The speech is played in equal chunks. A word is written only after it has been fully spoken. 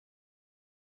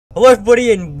Hello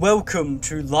everybody and welcome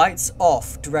to Lights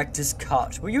Off, Director's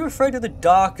Cut. Were you afraid of the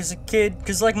dark as a kid?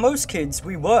 Because like most kids,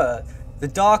 we were. The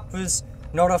dark was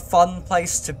not a fun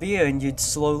place to be in. You'd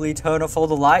slowly turn off all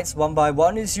the lights one by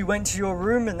one as you went to your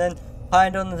room and then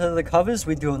hide under the covers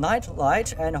with your night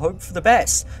light and hope for the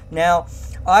best. Now,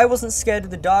 I wasn't scared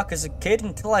of the dark as a kid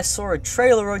until I saw a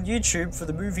trailer on YouTube for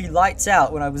the movie Lights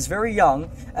Out when I was very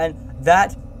young, and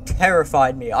that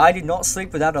terrified me. I did not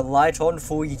sleep without a light on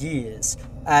for years.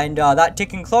 And that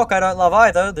ticking clock I don't love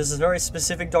either. There's a very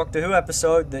specific Doctor Who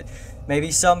episode that maybe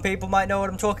some people might know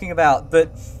what I'm talking about. But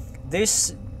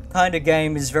this kind of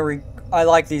game is very... I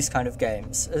like these kind of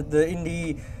games.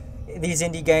 These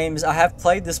indie games, I have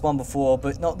played this one before,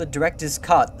 but not the director's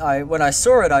cut. When I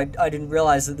saw it, I didn't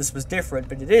realize that this was different,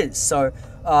 but it is. So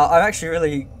I'm actually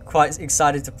really quite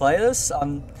excited to play this.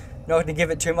 I'm not going to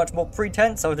give it too much more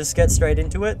pretense. I'll just get straight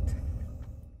into it.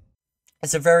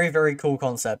 It's a very, very cool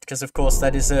concept, because of course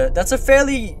that's a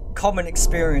fairly common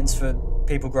experience for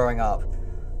people growing up.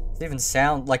 It even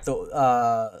sound like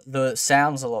the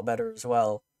sound's a lot better as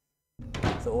well.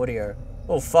 The audio.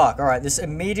 Oh fuck, alright, this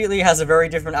immediately has a very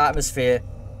different atmosphere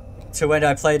to when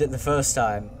I played it the first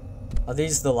time. Are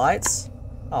these the lights?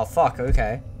 Oh fuck,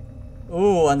 okay.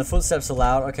 Ooh, and the footsteps are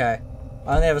loud, okay.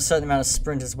 I only have a certain amount of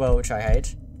sprint as well, which I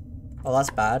hate. Oh, that's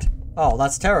bad. Oh,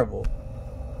 that's terrible.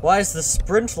 Why is the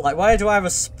sprint like? Why do I have a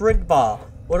sprint bar?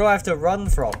 What do I have to run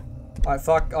from? Alright,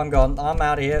 fuck, I'm gone. I'm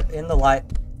out of here. In the light.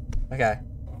 Okay.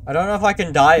 I don't know if I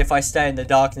can die if I stay in the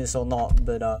darkness or not,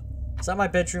 but, is that my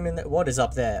bedroom in there? What is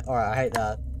up there? Alright, I hate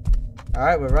that.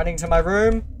 Alright, we're running to my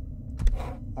room.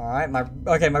 Alright,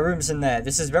 my room's in there.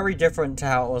 This is very different to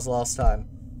how it was last time.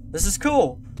 This is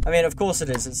cool. I mean, of course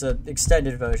it is. It's an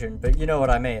extended version, but you know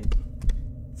what I mean.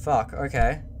 Fuck,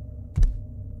 okay.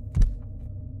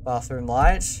 Bathroom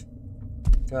light.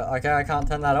 Okay, I can't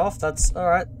turn that off. That's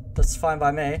alright. That's fine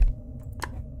by me.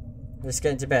 Just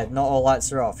getting to bed. Not all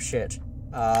lights are off. Shit.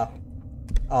 Oh,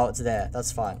 it's there.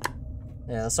 That's fine.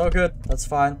 Yeah, that's all good. That's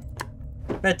fine.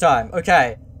 Bedtime.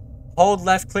 Okay. Hold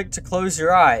left click to close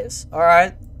your eyes.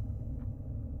 Alright.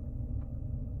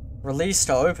 Release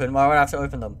to open. Why would I have to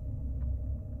open them?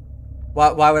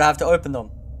 Why would I have to open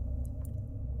them?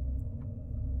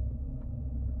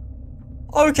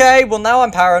 Okay, well now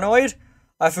I'm paranoid.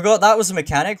 I forgot that was a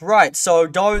mechanic. Right, so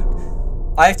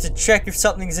I have to check if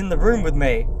something's in the room with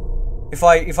me. If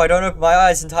I don't open my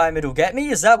eyes in time, it'll get me?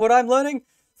 Is that what I'm learning?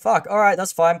 Fuck, alright,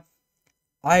 that's fine.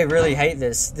 I really hate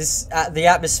this. The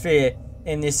atmosphere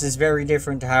in this is very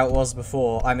different to how it was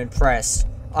before. I'm impressed.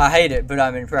 I hate it, but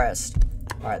I'm impressed.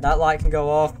 Alright, that light can go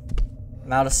off.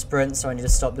 I'm out of sprint, so I need to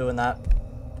stop doing that.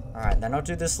 Alright, then I'll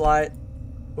do this light.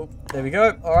 Oh, there we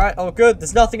go. Alright, oh good.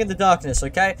 There's nothing in the darkness,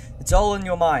 okay? It's all in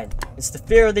your mind. It's the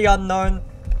fear of the unknown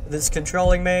that's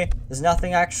controlling me. There's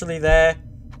nothing actually there.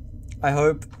 I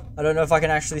hope. I don't know if I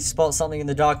can actually spot something in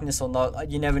the darkness or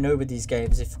not. You never know with these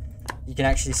games if you can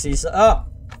actually see oh!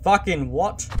 Fucking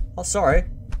what? Oh, sorry.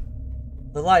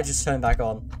 The light just turned back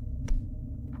on.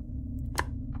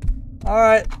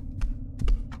 Alright.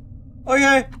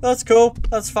 Okay, that's cool.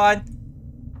 That's fine.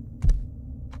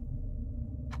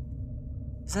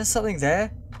 Is there something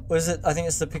there? Or is it? I think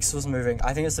it's the pixels moving.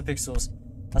 I think it's the pixels.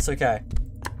 That's okay.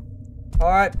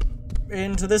 Alright.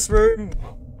 Into this room.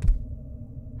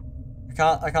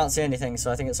 I can't see anything,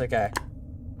 so I think it's okay.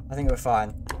 I think we're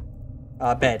fine.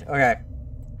 Bed. Okay.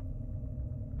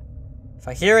 If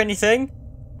I hear anything,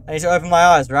 I need to open my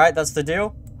eyes, right? That's the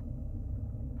deal?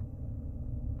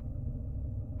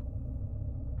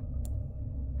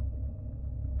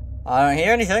 I don't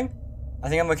hear anything. I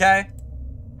think I'm okay.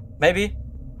 Maybe.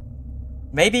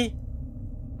 Maybe?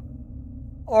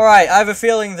 Alright, I have a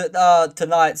feeling that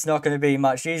tonight's not going to be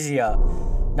much easier.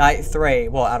 Night 3,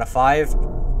 what, out of 5?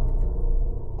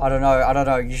 I don't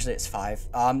know, usually it's 5.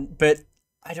 But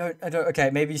I don't, okay,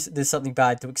 maybe there's something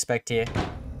bad to expect here.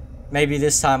 Maybe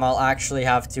this time I'll actually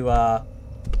have to,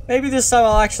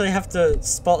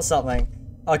 spot something.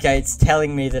 Okay, it's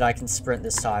telling me that I can sprint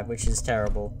this time, which is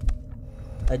terrible.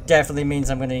 That definitely means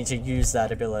I'm going to need to use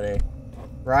that ability.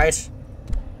 Right?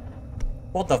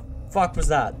 What the fuck was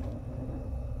that?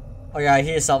 Okay, I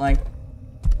hear something.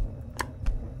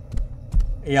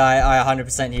 Yeah, I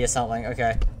 100% hear something.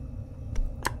 Okay.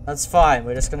 That's fine.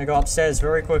 We're just gonna go upstairs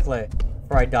very quickly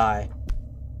before I die.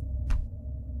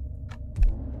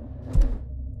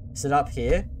 Is it up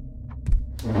here?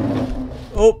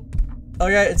 Oh!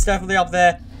 Okay, it's definitely up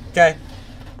there. Okay.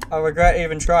 I regret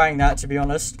even trying that, to be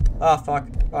honest. Ah, fuck.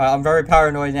 Alright, I'm very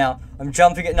paranoid now. I'm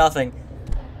jumping at nothing.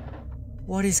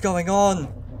 What is going on?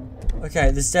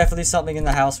 Okay, there's definitely something in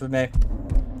the house with me.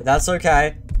 But that's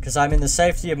okay, because I'm in the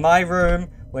safety of my room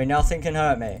where nothing can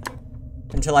hurt me.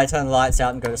 until I turn the lights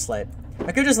out and go to sleep.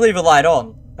 I could just leave a light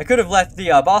on. I could have left the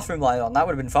bathroom light on. That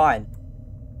would have been fine.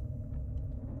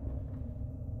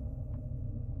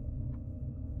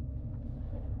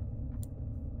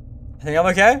 I think I'm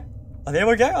okay. I think I'm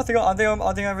okay.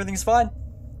 I think everything's fine.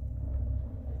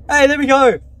 Hey, there we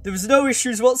go. There was no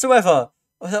issues whatsoever.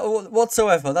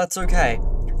 That's okay.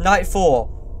 Night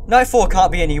 4. Night 4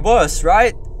 can't be any worse,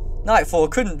 right? Night 4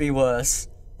 couldn't be worse.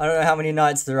 I don't know how many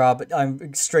nights there are, but I'm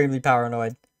extremely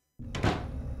paranoid.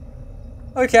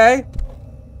 Okay.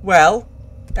 Well,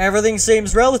 everything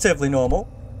seems relatively normal.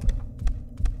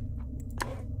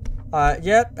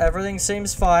 Yep, everything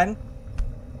seems fine.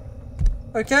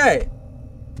 Okay.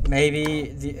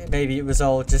 Maybe it was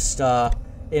all just,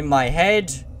 in my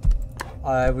head.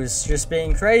 I was just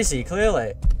being crazy,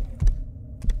 clearly.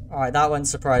 Alright, that went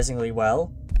surprisingly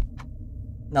well.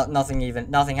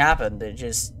 Nothing happened, it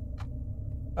just...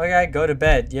 Okay, go to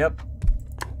bed, yep.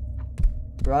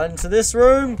 Run into this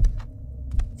room.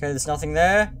 Okay, there's nothing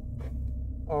there.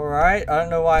 Alright, I don't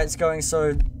know why it's going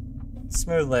so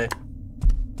smoothly.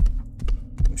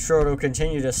 I'm sure it'll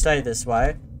continue to stay this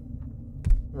way.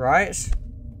 Right.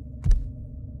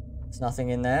 There's nothing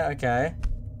in there, okay.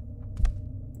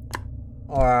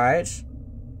 Alright.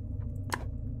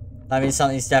 That means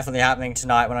something's definitely happening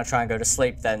tonight when I try and go to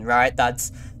sleep then, right?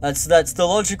 That's the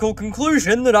logical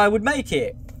conclusion that I would make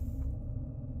here.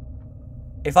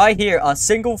 If I hear a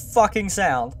single fucking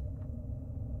sound.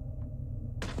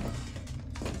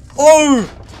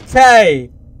 Okay.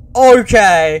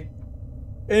 Okay.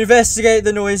 Investigate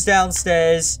the noise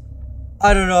downstairs.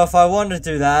 I don't know if I want to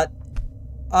do that.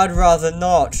 I'd rather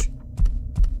not.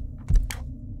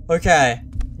 Okay.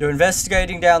 You're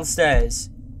investigating downstairs.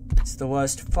 It's the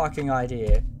worst fucking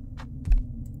idea.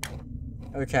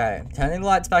 Okay. Turning the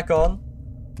lights back on.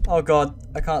 Oh god.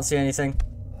 I can't see anything.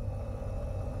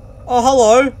 Oh,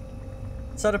 hello.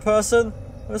 Is that a person?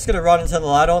 I'm just gonna run and turn the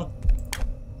light on.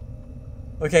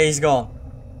 Okay, he's gone.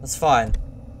 That's fine.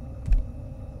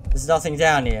 There's nothing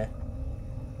down here.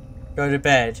 Go to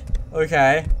bed.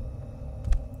 Okay.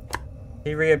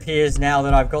 He reappears now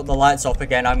that I've got the lights off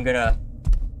again. I'm gonna...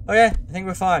 Okay, I think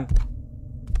we're fine.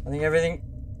 I think everything...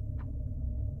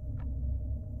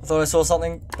 I thought I saw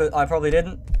something, but I probably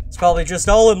didn't. It's probably just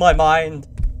all in my mind.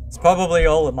 It's probably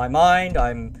all in my mind.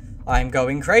 I'm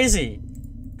going crazy.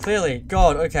 Clearly.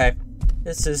 God, okay.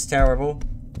 This is terrible.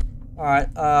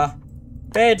 Alright,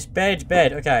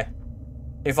 bed. Okay.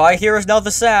 If I hear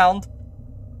another sound...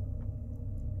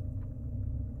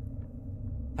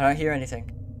 I don't hear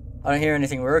anything.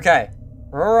 We're okay.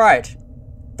 We're alright.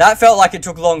 That felt like it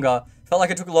took longer. Felt like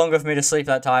it took longer for me to sleep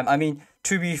that time. I mean,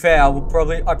 to be fair,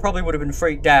 I probably would have been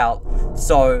freaked out.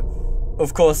 So,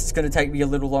 of course, it's going to take me a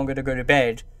little longer to go to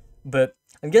bed. But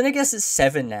I'm going to guess it's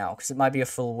 7 now, because it might be a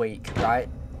full week, right?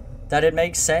 That it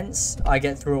makes sense. I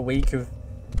get through a week of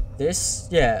this.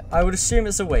 Yeah, I would assume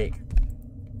it's a week.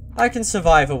 I can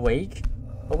survive a week.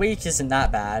 A week isn't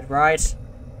that bad, right?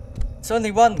 It's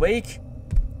only 1 week.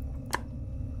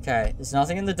 Okay, there's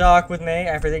nothing in the dark with me.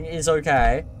 Everything is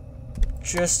okay.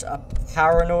 Just a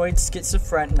paranoid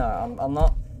schizophrenic. No, I'm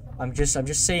not. I'm just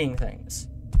seeing things.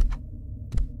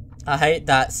 I hate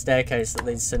that staircase that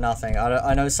leads to nothing.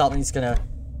 I know something's gonna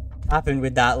happen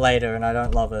with that later, and I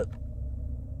don't love it.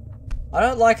 I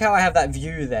don't like how I have that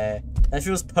view there. That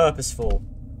feels purposeful.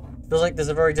 It feels like there's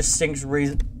a very distinct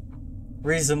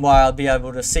reason why I'd be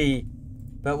able to see,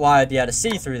 but why I'd be able to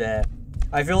see through there.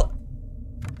 I feel.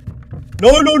 No.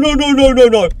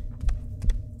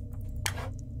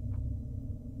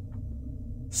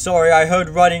 Sorry, I heard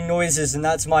running noises, and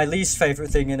that's my least favorite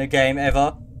thing in a game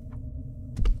ever.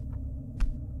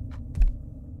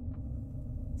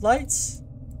 Lights?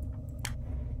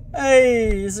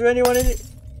 Hey, is there anyone in it?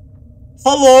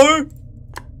 Hello?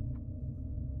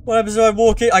 What happens if I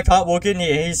walk in? I can't walk in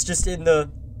here. He's just in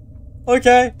the...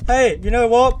 Okay. Hey, you know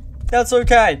what? That's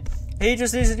okay. He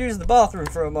just needs to use the bathroom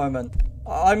for a moment.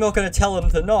 I'm not going to tell him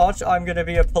to not. I'm going to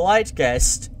be a polite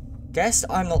guest. Guest?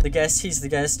 I'm not the guest. He's the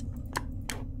guest.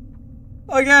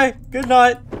 Okay. Good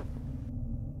night.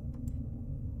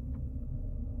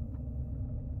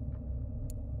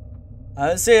 I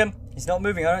don't see him. He's not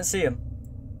moving. I don't see him.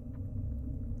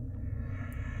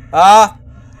 Ah.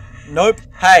 Nope.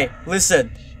 Hey,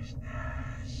 listen.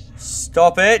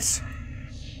 Stop it.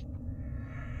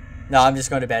 No, I'm just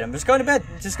going to bed. We're just going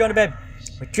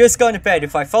to bed.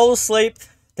 If I fall asleep,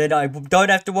 then I don't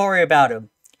have to worry about him.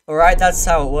 Alright, that's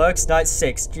how it works. Night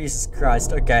 6. Jesus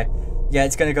Christ. Okay. Yeah,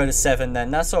 it's going to go to 7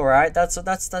 then. That's alright.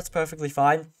 That's perfectly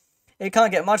fine. It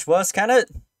can't get much worse, can it?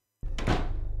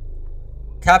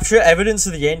 Capture evidence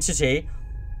of the entity.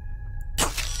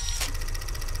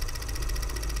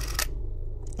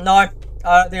 No, I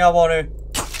don't think I want to.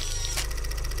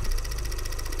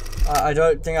 I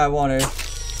don't think I want to.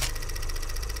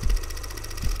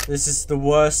 This is the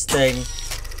worst thing.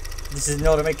 This is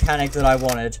not a mechanic that I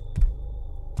wanted.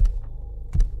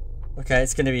 Okay,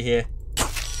 it's gonna be here.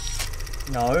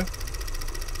 No.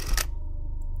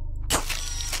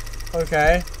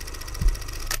 Okay.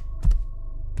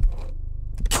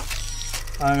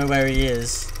 I don't know where he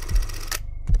is.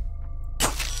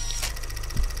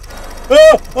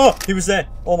 Oh! Oh! He was there!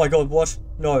 Oh my god, what?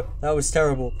 No, that was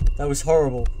terrible. That was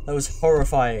horrible. That was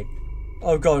horrifying.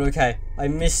 Oh god, okay. I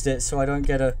missed it, so I don't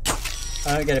get a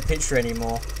picture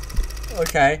anymore.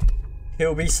 Okay.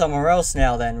 He'll be somewhere else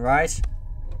now then, right?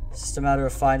 It's just a matter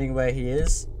of finding where he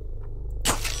is.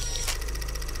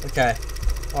 Okay.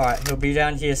 Alright, he'll be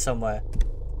down here somewhere.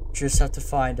 Just have to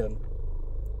find him.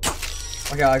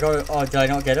 Okay, I got it. Oh, did I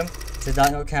not get him? Did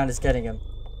that not count as getting him?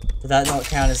 Did that not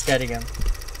count as getting him?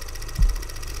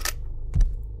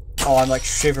 Oh, I'm like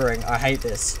shivering. I hate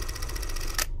this.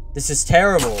 This is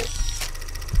terrible.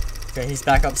 Okay, he's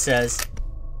back upstairs.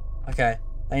 Okay,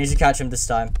 I need to catch him this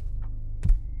time.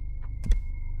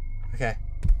 Okay,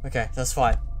 okay, that's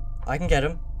fine. I can get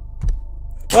him.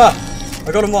 Ah!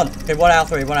 I got him one. Okay, 1 out of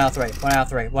 3, 1 out of 3, 1 out of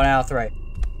 3, 1 out of 3.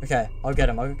 Okay, I'll get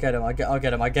him, I'll get him, I'll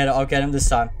get him, I'll get him this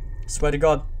time. Swear to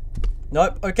God.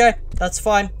 Nope, okay, that's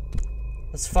fine.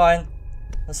 That's fine.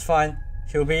 That's fine.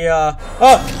 He'll be, Oh!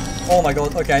 Oh my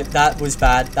god, okay, that was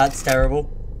bad. That's terrible.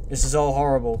 This is all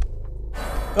horrible.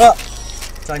 Ah!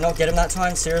 Did I not get him that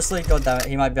time? Seriously? God damn it,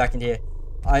 he might be back in here.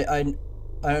 I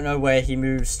don't know where he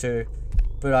moves to,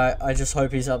 but I just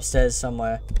hope he's upstairs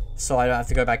somewhere, so I don't have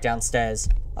to go back downstairs.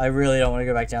 I really don't want to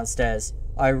go back downstairs.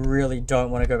 I really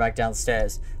don't want to go back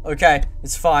downstairs. Okay,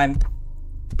 it's fine.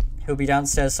 He'll be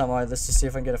downstairs somewhere. Let's just see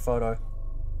if I can get a photo.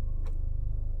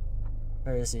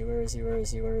 Where is he? Where is he? Where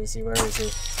is he? Where is he? Where is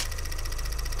he?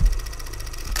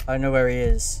 I don't know where he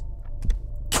is.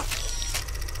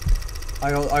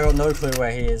 I got no clue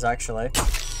where he is, actually.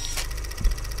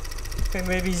 Okay,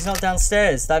 maybe he's not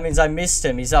downstairs. That means I missed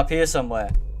him. He's up here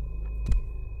somewhere.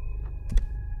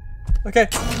 Okay.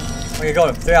 Okay, got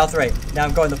him. 3 out of 3. Now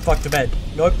I'm going the fuck to bed.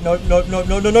 Nope, nope, nope, nope,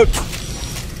 nope, nope, nope.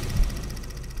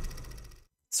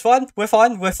 It's fine. We're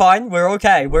fine. We're fine. We're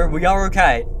okay. We are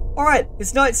okay. Alright,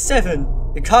 it's night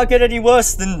 7. It can't get any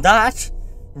worse than that.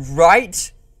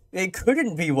 Right? It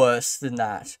couldn't be worse than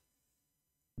that.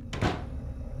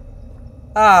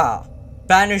 Ah,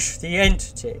 banish the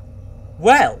entity.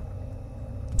 Well,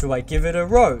 do I give it a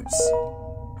rose?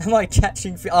 Am I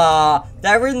catching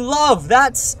they're in love.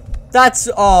 That's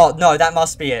oh no, that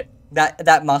must be it.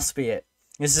 That must be it.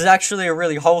 This is actually a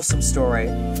really wholesome story.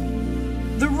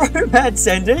 The romance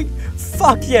ending?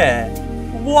 Fuck yeah.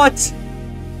 What?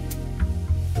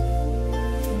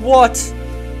 What?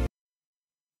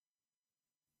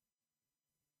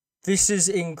 This is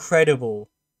incredible.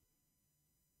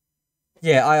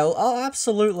 Yeah, I'll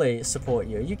absolutely support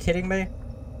you. Are you kidding me?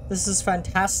 This is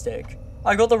fantastic.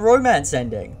 I got the romance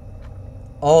ending.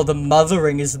 Oh, the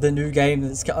Mothering is the new game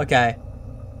that's... Okay.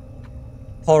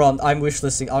 Hold on, I'm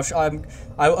wishlisting.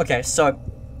 Okay, so...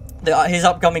 his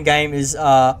upcoming game is,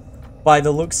 by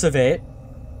the looks of it,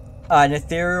 an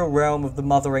ethereal realm of the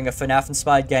Mothering, a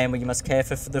FNAF-inspired game where you must care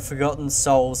for the forgotten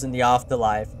souls in the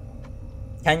afterlife.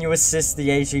 Can you assist the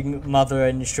aging mother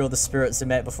and ensure the spirits are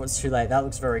met before it's too late? That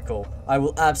looks very cool. I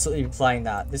will absolutely be playing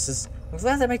that. This is... I'm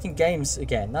glad they're making games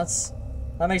again.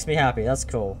 That makes me happy. That's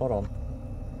cool. Hold on.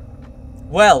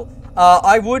 Well,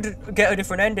 I would get a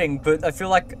different ending, but I feel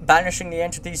like banishing the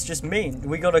entities just mean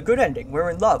we got a good ending.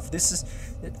 We're in love. This is...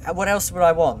 What else would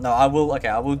I want? No, I will... Okay,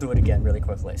 I will do it again really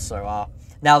quickly. So,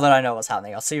 now that I know what's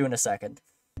happening, I'll see you in a second.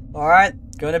 Alright,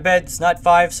 go to bed. It's night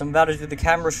 5, so I'm about to do the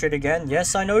camera shit again.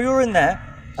 Yes, I know you're in there.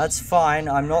 That's fine.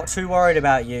 I'm not too worried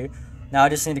about you. Now I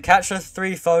just need to catch the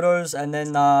 3 photos, and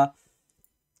then I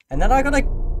gotta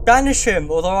banish him.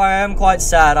 Although I am quite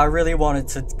sad. I really wanted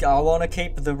to... I want to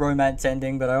keep the romance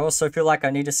ending, but I also feel like I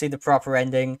need to see the proper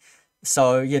ending.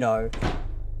 So, you know...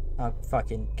 Oh,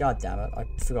 fucking... God damn it. I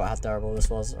forgot how terrible this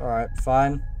was. Alright,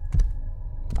 fine.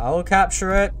 I will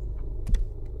capture it.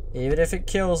 Even if it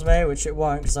kills me, which it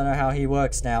won't, because I know how he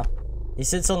works now. He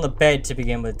sits on the bed to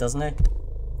begin with, doesn't he?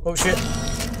 Oh, shit.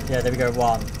 Yeah, there we go,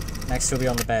 1. Next he'll be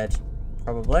on the bed.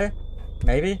 Probably.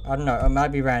 Maybe? I don't know. It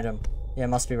might be random. Yeah, it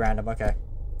must be random. Okay.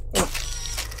 Oh.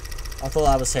 I thought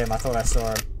that was him. I thought I saw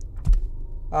him.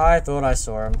 I thought I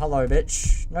saw him. Hello,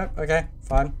 bitch. Nope. Okay.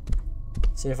 Fine.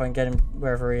 See if I can get him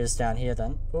wherever he is down here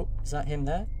then. Oh, is that him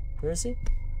there? Where is he?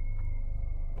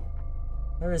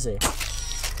 Where is he?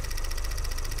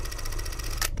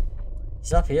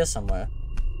 He's up here somewhere.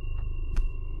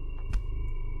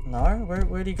 No?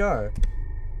 Where'd he go?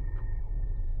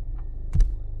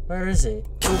 Where is he?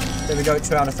 Ooh, there we go,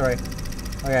 2 out of 3.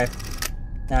 Okay.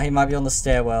 Now he might be on the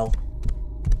stairwell.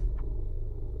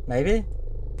 Maybe?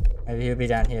 Maybe he'll be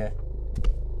down here.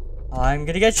 I'm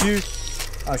gonna get you!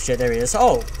 Oh shit, there he is.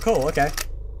 Oh, cool, okay.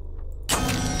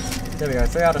 There we go,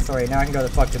 3 out of 3. Now I can go the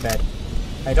fuck to bed.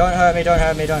 Hey, don't hurt me, don't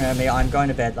hurt me, don't hurt me. I'm going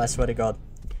to bed, I swear to God.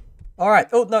 Alright,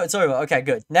 oh no, it's over. Okay,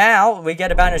 good. Now we get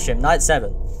to banish him. Night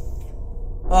 7.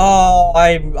 Oh,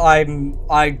 I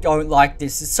don't like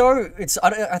this.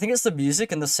 I think it's the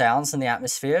music and the sounds and the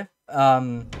atmosphere.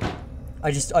 I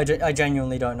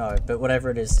genuinely don't know, but whatever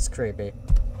it is, it's creepy.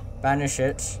 Banish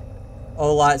it.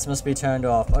 All lights must be turned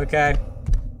off. Okay.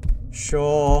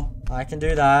 Sure, I can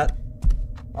do that.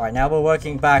 Alright, now we're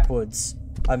working backwards.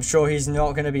 I'm sure he's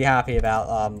not going to be happy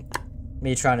about,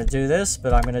 me trying to do this,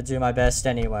 but I'm going to do my best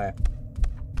anyway.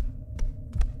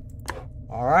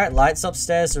 Alright, lights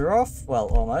upstairs are off. Well,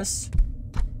 almost.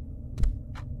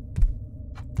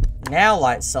 Now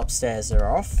lights upstairs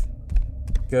are off.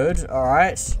 Good,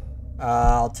 alright.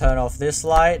 I'll turn off this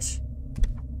light.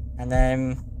 And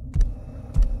then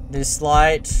this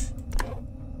light.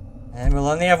 And we'll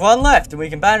only have one left and we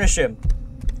can banish him.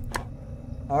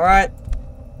 Alright.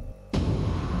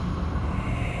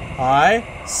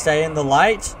 I stay in the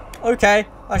light. Okay.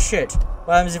 Oh shit.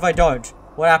 What happens if I don't?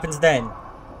 What happens then?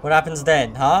 What happens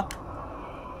then, huh?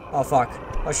 Oh fuck.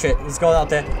 Oh shit. He's going out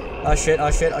there. Oh shit.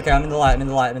 Oh shit. Okay, I'm in the light. I'm in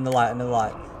the light. I'm in the light. I'm in the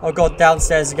light. Oh god,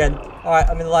 downstairs again. Alright,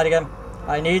 I'm in the light again.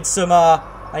 I need some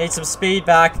speed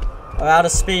back. I'm out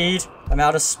of speed. I'm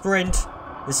out of sprint.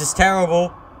 This is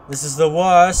terrible. This is the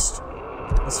worst.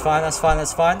 That's fine, that's fine,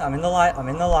 that's fine. I'm in the light, I'm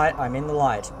in the light, I'm in the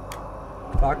light.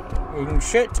 Fucking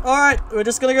shit. Alright, we're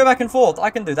just gonna go back and forth.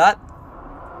 I can do that.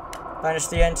 Banish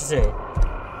the entity.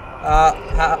 How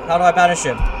do I banish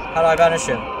him? How do I banish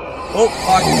him? Oh,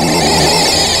 fuck.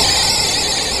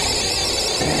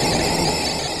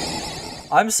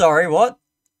 I'm sorry, what?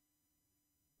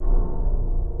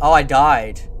 Oh, I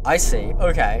died. I see.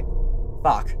 Okay.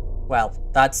 Fuck. Well,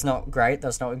 that's not great.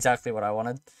 That's not exactly what I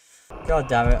wanted. God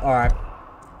damn it. Alright.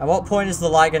 At what point is the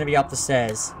light going to be up the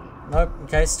stairs? Nope.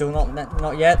 Okay, still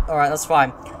not yet. Alright, that's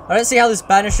fine. I don't see how this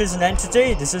banishes an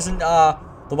entity. This isn't, the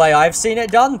way I've seen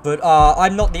it done, but,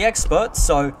 I'm not the expert,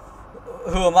 so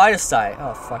who am I to say?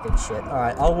 Oh, fucking shit.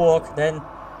 Alright, I'll walk, then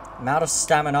I'm out of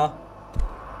stamina.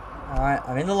 Alright,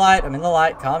 I'm in the light. I'm in the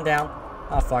light. Calm down.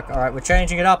 Oh, fuck. Alright, we're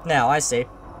changing it up now. I see.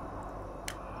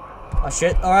 Oh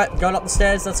shit, alright, going up the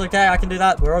stairs, that's okay, I can do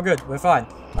that, we're all good, we're fine.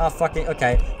 Oh fucking,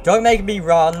 okay, don't make me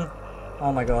run.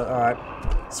 Oh my god, alright.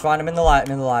 It's fine, I'm in the light,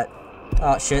 I'm in the light.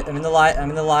 Oh shit, I'm in the light,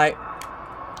 I'm in the light.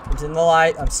 I'm in the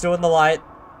light, I'm still in the light.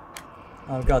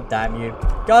 Oh god damn you.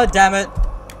 God damn it.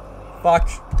 Fuck.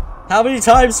 How many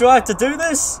times do I have to do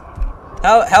this?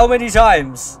 How many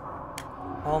times?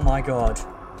 Oh my god.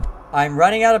 I'm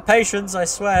running out of patience, I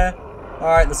swear.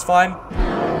 Alright, that's fine.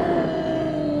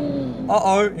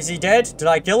 Uh-oh, is he dead? Did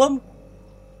I kill him?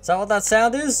 Is that what that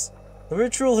sound is? The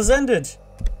ritual has ended.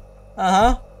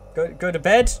 Uh-huh. Go to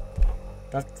bed.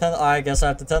 I guess I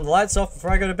have to turn the lights off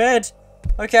before I go to bed.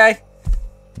 Okay.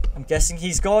 I'm guessing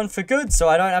he's gone for good, so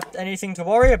I don't have anything to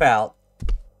worry about.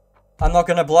 I'm not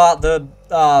gonna blow out the,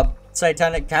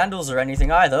 satanic candles or anything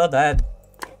either. They're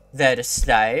there to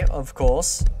stay, of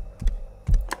course.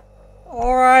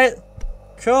 Alright.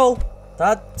 Cool.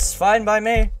 That's fine by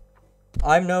me.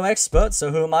 I'm no expert,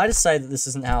 so who am I to say that this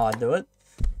isn't how I do it?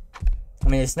 I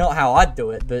mean, it's not how I'd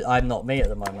do it, but I'm not me at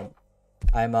the moment.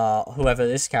 I'm, whoever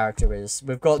this character is.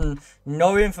 We've gotten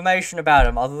no information about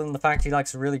him, other than the fact he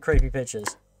likes really creepy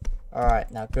pictures. Alright,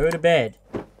 now go to bed.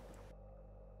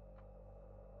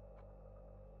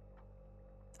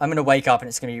 I'm gonna wake up and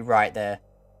it's gonna be right there.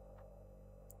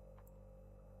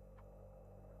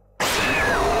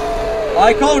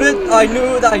 I called it! I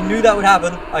knew that would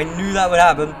happen. I knew that would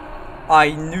happen.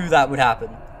 I knew that would happen.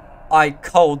 I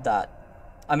called that.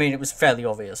 I mean, it was fairly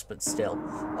obvious, but still.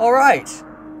 Alright.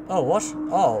 Oh, what?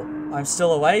 Oh, I'm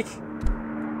still awake?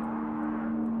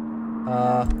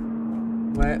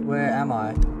 Where am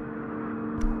I?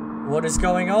 What is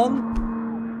going on?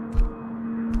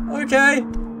 Okay.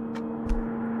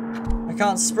 I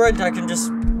can't sprint, I can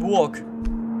just walk.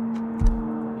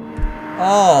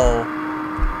 Oh.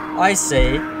 I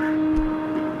see.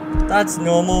 That's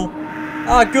normal.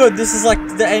 Ah, good, this is like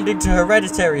the ending to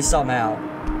Hereditary somehow.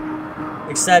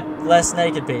 Except less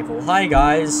naked people. Hi,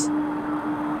 guys.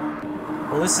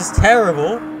 Well, this is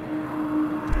terrible.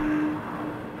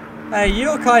 Hey,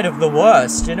 you're kind of the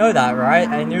worst. You know that, right?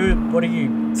 And you, what are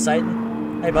you,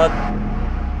 Satan? Hey, bud.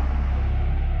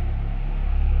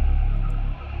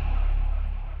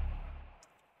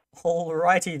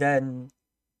 Alrighty then.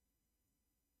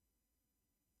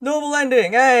 Normal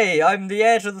ending! Hey! I'm the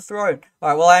heir to the throne!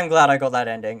 Alright, well, I'm glad I got that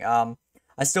ending. I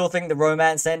still think the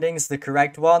romance ending's the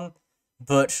correct one.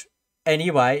 But,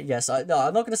 anyway, yes, no,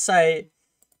 I'm not gonna say...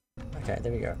 Okay,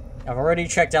 there we go. I've already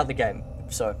checked out the game,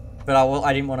 so... But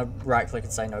I didn't want to right-click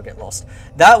and say no, get lost.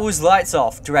 That was Lights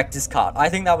Off, Director's Cut. I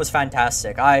think that was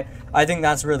fantastic. I think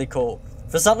that's really cool.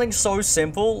 For something so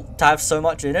simple, to have so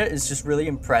much in it is just really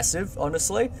impressive,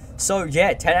 honestly. So,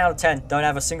 yeah, 10 out of 10. Don't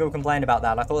have a single complaint about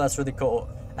that. I thought that's really cool.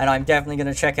 And I'm definitely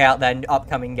going to check out that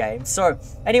upcoming game. So,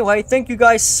 anyway, thank you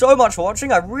guys so much for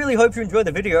watching. I really hope you enjoyed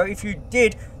the video. If you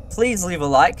did, please leave a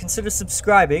like. Consider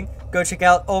subscribing. Go check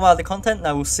out all my other content, and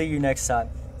I will see you next time.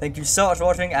 Thank you so much for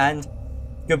watching, and...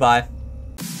 goodbye.